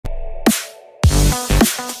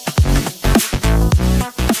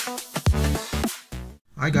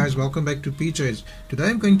Hi guys, welcome back to PJs. Today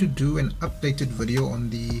I'm going to do an updated video on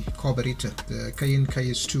the carburetor, the Keihin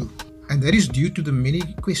KS2. And that is due to the many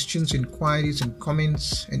questions, inquiries and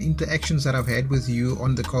comments and interactions that I've had with you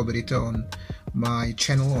on the carburetor on my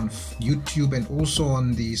channel on YouTube and also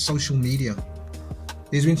on the social media.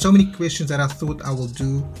 There's been so many questions that I thought I will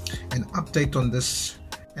do an update on this,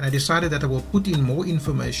 and I decided that I will put in more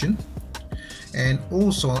information and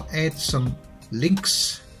also I'll add some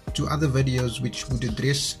links to other videos which would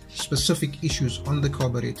address specific issues on the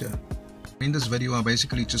carburetor. In this video I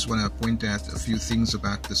basically just want to point out a few things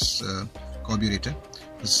about this carburetor.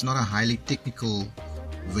 This is not a highly technical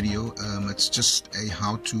video, it's just a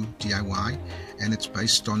how-to DIY, and it's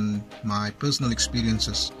based on my personal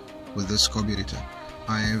experiences with this carburetor.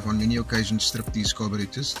 I have on many occasions stripped these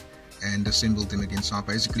carburetors and assembled them again, so I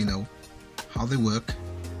basically know how they work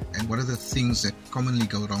and what are the things that commonly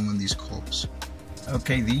go wrong on these carbs.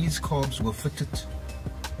 Okay, these carbs were fitted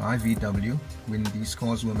by VW when these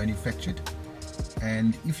cars were manufactured,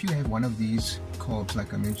 and if you have one of these carbs,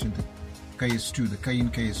 like I mentioned, the KS2, the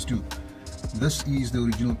Keihin KS2, this is the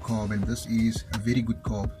original carb and this is a very good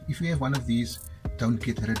carb. If you have one of these, don't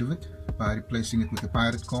get rid of it by replacing it with a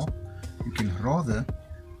pirate carb. You can rather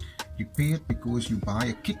repair it, because you buy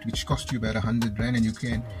a kit which costs you about 100 Rand and you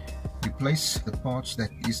can replace the parts that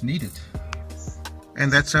is needed.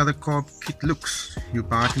 And that's how the carb kit looks. You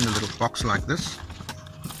buy it in a little box like this,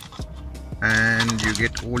 and you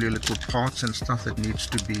get all your little parts and stuff that needs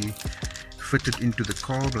to be fitted into the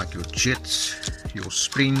carb, like your jets, your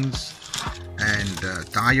springs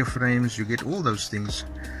and diaphragms. You get all those things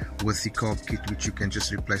with the carb kit, which you can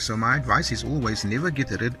just replace. So my advice is always never get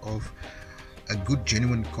rid of a good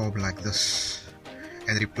genuine carb like this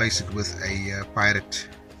and replace it with a pirate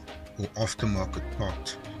or aftermarket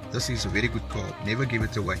part. This is a very good carb, never give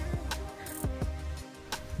it away.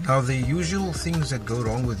 Now the usual things that go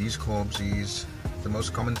wrong with these carbs is, the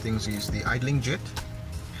most common things is the idling jet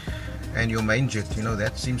and your main jet. You know,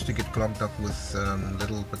 that seems to get clogged up with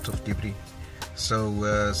little bits of debris. So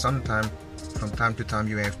from time to time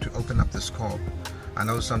you have to open up this carb. I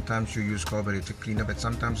know sometimes you use carburetor cleaner, but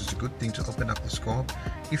sometimes it's a good thing to open up this carb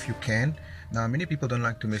if you can. Now many people don't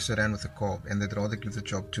like to mess around with the carb and they'd rather give the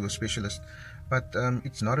job to a specialist, but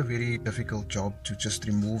it's not a very difficult job to just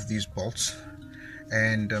remove these bolts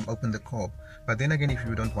and open the carb. But then again, if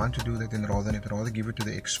you don't want to do that, then rather give it to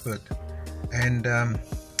the expert. And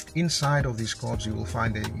inside of these carbs you will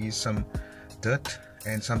find there is some dirt,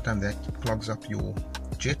 and sometimes that clogs up your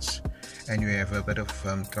jets and you have a bit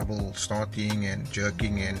of trouble starting and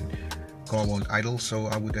jerking and car won't idle. So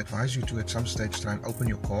I would advise you to at some stage try and open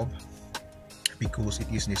your carb, because it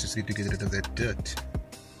is necessary to get rid of that dirt.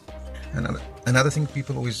 Another thing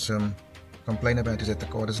people always complain about is that the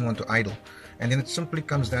car doesn't want to idle, and then it simply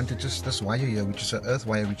comes down to just this wire here, which is an earth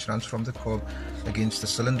wire which runs from the carb against the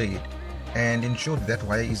cylinder head. And in short, that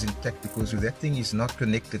wire is intact, because if that thing is not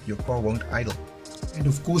connected, your car won't idle. And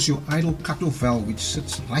of course your idle cutoff valve, which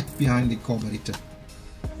sits right behind the carburetor,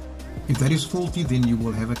 if that is faulty, then you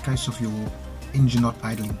will have a case of your engine not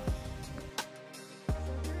idling.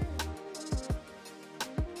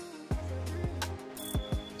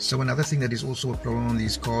 So another thing that is also a problem on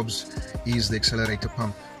these carbs is the accelerator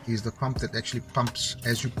pump. Is the pump that actually pumps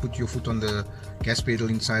as you put your foot on the gas pedal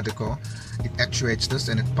inside the car. It actuates this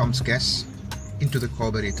and it pumps gas into the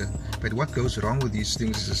carburetor. But what goes wrong with these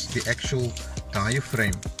things is the actual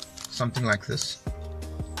diaphragm, something like this.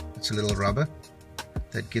 It's a little rubber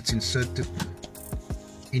that gets inserted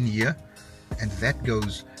in here, and that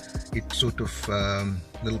goes, it sort of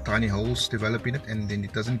little tiny holes develop in it, and then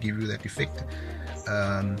it doesn't give you that effect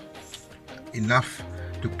enough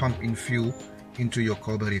to pump in fuel into your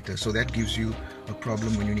carburetor. So that gives you a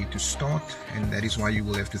problem when you need to start, and that is why you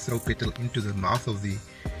will have to throw petrol into the mouth of the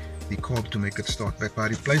carb to make it start. But by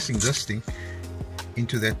replacing this thing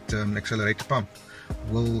into that accelerator pump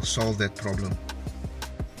will solve that problem.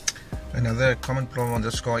 Another common problem on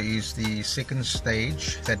this car is the second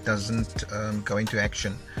stage that doesn't go into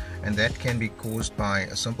action, and that can be caused by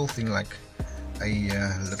a simple thing like a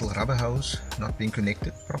little rubber hose not being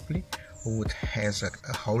connected properly, or it has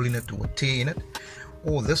a hole in it or a tear in it,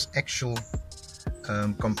 or this actual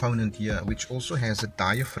component here, which also has a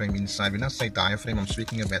diaphragm inside. When I say diaphragm, I'm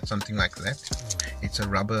speaking about something like that. It's a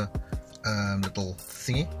rubber little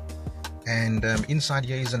thingy, and inside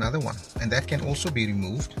here is another one, and that can also be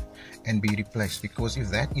removed and be replaced, because if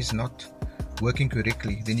that is not working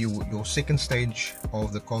correctly, then your second stage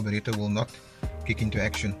of the carburetor will not kick into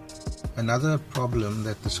action. Another problem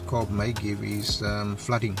that this carb may give is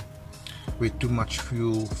flooding. where too much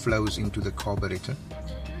fuel flows into the carburetor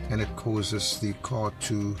and it causes the car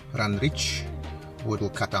to run rich, or it will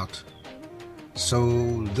cut out.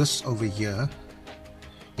 So this over here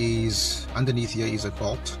is, underneath here is a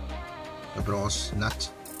bolt, a brass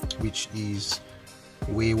nut, which is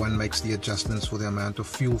where one makes the adjustments for the amount of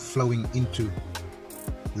fuel flowing into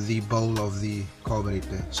the bowl of the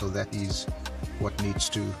carburetor. So that is what needs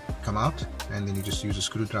to come out, and then you just use a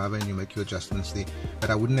screwdriver and you make your adjustments there. But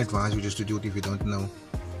I wouldn't advise you just to do it if you don't know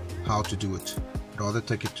how to do it. Rather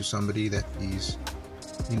take it to somebody that is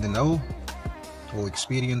in the know or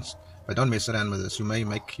experienced, but don't mess around with this. You may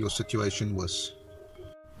make your situation worse.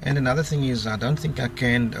 And another thing is, I don't think I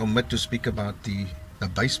can omit to speak about the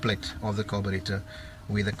base plate of the carburetor,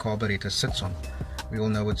 where the carburetor sits on. We all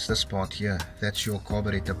know it's this part here. That's your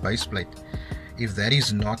carburetor base plate. If that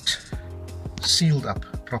is not sealed up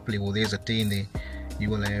properly, or there's a tear in there, you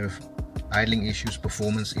will have idling issues,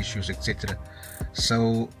 performance issues, etc.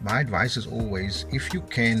 So my advice is always, if you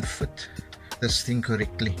can fit this thing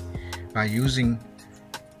correctly by using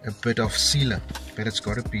a bit of sealer, but it's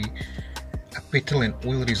got to be a petrol and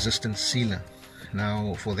oil resistant sealer.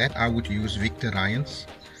 Now for that I would use Victor Ryan's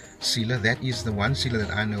sealer. That is the one sealer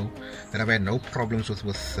that I know that I've had no problems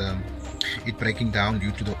with it breaking down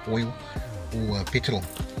due to the oil or petrol.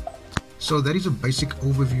 So that is a basic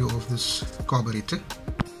overview of this carburetor,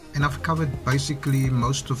 and I've covered basically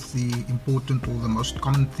most of the important or the most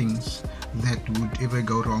common things that would ever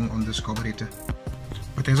go wrong on this carburetor.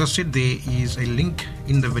 But as I said, there is a link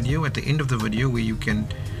in the video, at the end of the video, where you can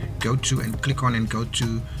go to and click on and go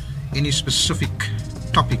to any specific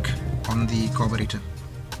topic on the carburetor.